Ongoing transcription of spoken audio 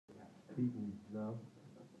beaten, no?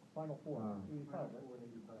 Final four, 85,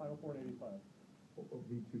 right? Final four and 85.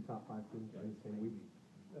 The two top five teams in the same week.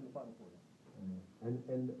 In the Final Four.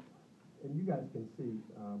 And you guys can see,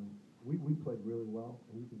 we played really well,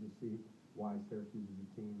 and you can just see why Syracuse is a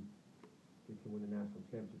team that can win the national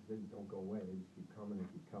championship. They just don't go away. They just keep coming and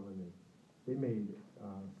keep coming. They made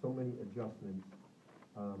so many adjustments.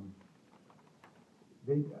 I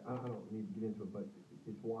don't need to get into it, but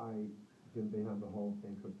it's why Jim Boeheim, the Hall of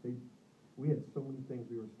Fame coach, we had so many things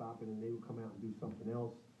we were stopping, and they would come out and do something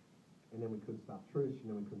else, and then we couldn't stop Trish, and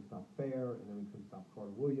then we couldn't stop Fair, and then we couldn't stop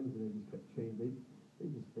Carter Williams, and they just kept changing.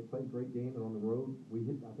 They played a great game, and on the road, we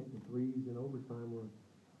hit, I think, the threes in overtime were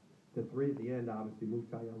the three at the end, obviously,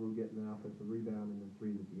 Muktayaru getting an offensive rebound, and then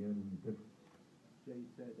threes at the end. Jay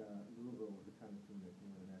said Louisville was the kind of team that can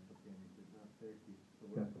win a national championship, not Syracuse. So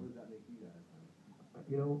what does that make you guys?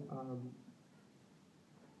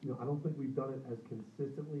 I don't think we've done it as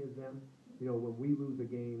consistently as them. When we lose a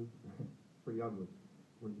game, it's pretty ugly.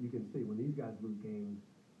 When you can see when these guys lose games,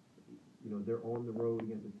 they're on the road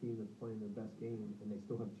against a team that's playing their best game, and they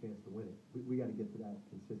still have a chance to win it. We got to get to that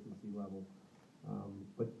consistency level.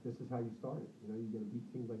 But this is how you start it. You got to beat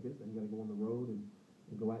teams like this, and you got to go on the road and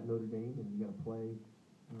go at Notre Dame, and you got to play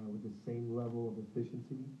with the same level of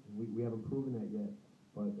efficiency. And we haven't proven that yet,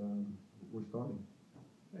 but we're starting.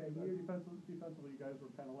 Hey, defensively, you guys were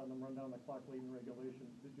kind of letting them run down the clock late in regulation.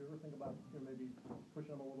 Did you ever think about maybe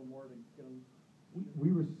pushing them a little more to get them?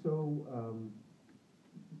 We were so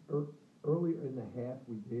earlier in the half.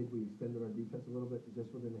 We extended our defense a little bit just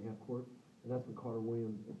within the half court, and that's when Carter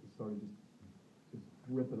Williams started just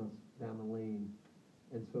ripping us down the lane.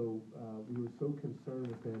 And so we were so concerned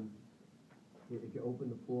with him. If you open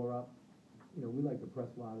the floor up, we like to press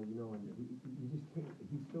a lot, and you just can't.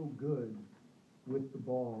 He's so good with the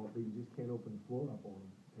ball that you just can't open the floor up on him.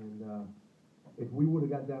 And if we would have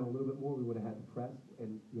got down a little bit more, we would have had to press.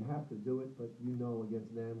 And you have to do it, but against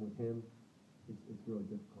them with him, it's really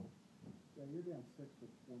difficult. Yeah, you're down 6 with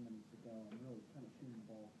 4 minutes to go, and really kind of shooting the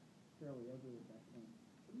ball fairly ugly at that point.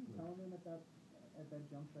 What are you telling him at that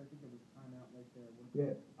juncture? I think there was a timeout right there.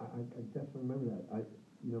 Yeah, I definitely remember that.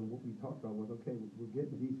 What we talked about was, okay, we're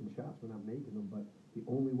getting decent shots, we're not making them, but the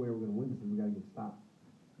only way we're going to win this is we got to get stopped.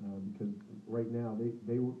 Because right now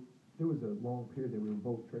there was a long period that we were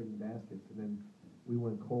both trading baskets, and then we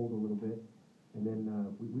went cold a little bit, and then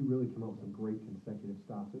we really came up with some great consecutive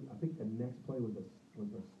stops. I think the next play was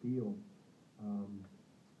a steal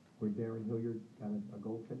where Darren Hilliard got a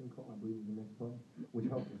goaltending call, I believe was the next play, which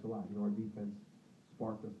helped us a lot. Our defense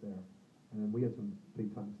sparked us there, and then we had some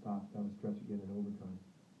big time stops down the stretch again in overtime.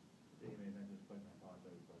 You may mention this question, I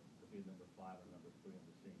apologize, but to be number 5 or number 3 on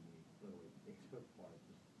the same league clearly takes it apart.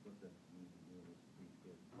 Just what's that mean to you as these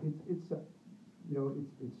kids?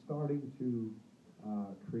 It's starting to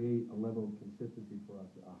create a level of consistency for us,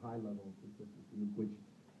 a high level of consistency, which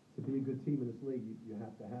to be a good team in this league you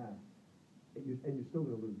have to have. And you're still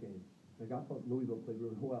going to lose games. Like I thought Louisville played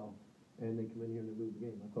really well, and they come in here and they lose the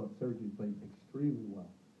game. I thought Syracuse played extremely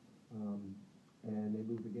well, and they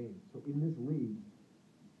lose the game. So in this league,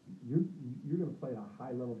 you're going to play at a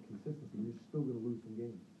high level of consistency. You're still going to lose some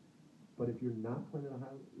games. But if you're not playing at a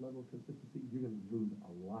high level of consistency, you're going to lose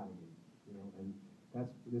a lot of games. And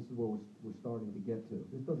this is where we're starting to get to.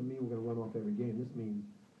 This doesn't mean we're going to run off every game. This means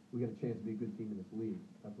we got a chance to be a good team in this league.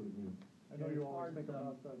 That's what it means. I know you always think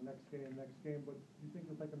about the next game, but do you think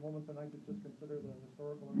you'll take a moment tonight to just consider the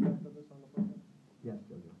historical impact of this on the program? Yes,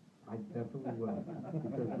 Jojo. I definitely will.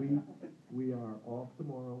 Because we are off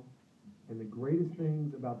tomorrow, and the greatest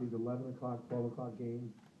things about these 11 o'clock, 12 o'clock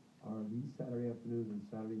games are these Saturday afternoons and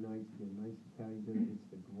Saturday nights. You get a nice Italian dinner.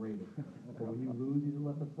 It's the greatest. But when you lose these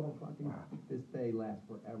 11 or 12 o'clock games, this day lasts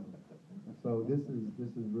forever. So this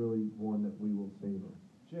is really one that we will savor.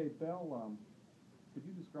 Jay Bell, could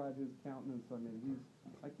you describe his countenance? I mean,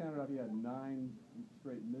 I counted out he had 9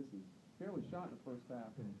 straight misses. Barely shot in the first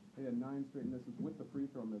half. He had 9 straight misses with the free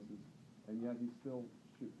throw misses, and yet he still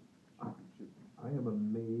shoots. I am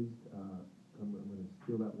amazed. I'm going to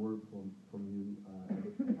steal that word from you.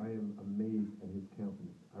 I am amazed at his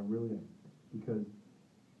countenance. I really am, because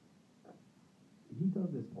he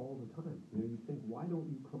does this all the time. You think, why don't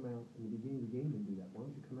you come out in the beginning of the game and do that? Why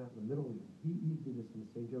don't you come out in the middle of the game? He did this in the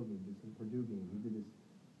St. Joe game, did this in the Purdue game. He did this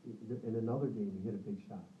in another game. He hit a big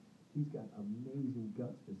shot. He's got amazing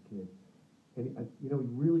guts, this kid. And, he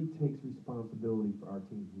really takes responsibility for our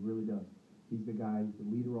team. He really does. He's the guy, he's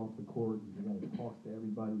the leader off the court. He's the guy that talks to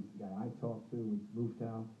everybody. He's the guy I talk to with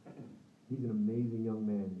Muftal. He's an amazing young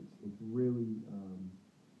man. It's really,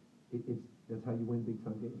 that's how you win big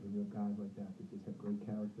time games, when you have guys like that just have great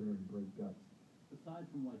character and great guts. Aside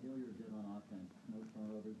from what Hilliard did on offense, no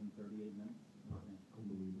turnovers in 38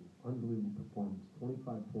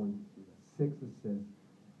 points, 6 assists.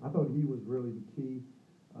 I thought he was really the key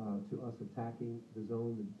to us attacking the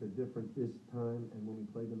zone. The difference this time and when we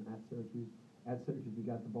played them at Syracuse. At Syracuse, we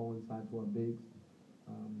got the ball inside to our bigs,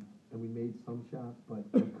 and we made some shots, but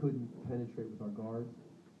we couldn't penetrate with our guards.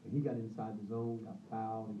 And he got inside the zone, got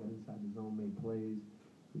fouled, he got inside the zone, made plays.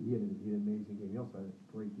 He had an amazing game. He also had a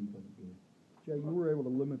great defensive game. Jay, you were able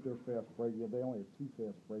to limit their fast break. Yeah, they only have 2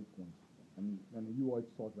 fast break points. And you always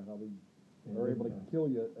talk about how they are able to kill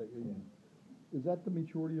you. Is that the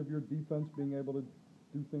maturity of your defense, being able to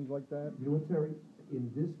do things like that? You know what, Terry? In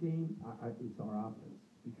this game, it's our offense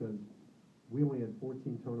because we only had 14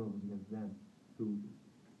 turnovers against them. Who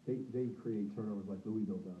they create turnovers like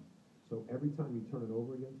Louisville does. So every time you turn it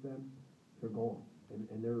over against them, they're gone,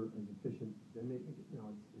 and they're as efficient. And they,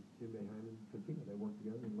 it's Jim Boeheim and Pitino. They work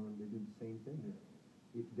together and learn. They do the same thing.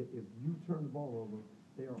 If you turn the ball over,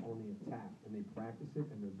 they are on the attack, and they practice it,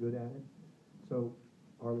 and they're good at it. So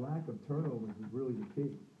our lack of turnovers is really the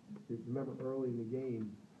key. Remember early in the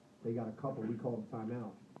game, they got a couple. We called a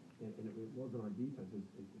timeout, and it wasn't our defense.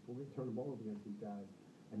 If we're going to turn the ball over against these guys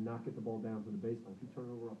and not get the ball down to the baseline, if you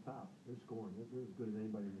turn it over up top, they're scoring. They're as good as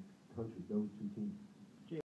anybody in the country, those two teams.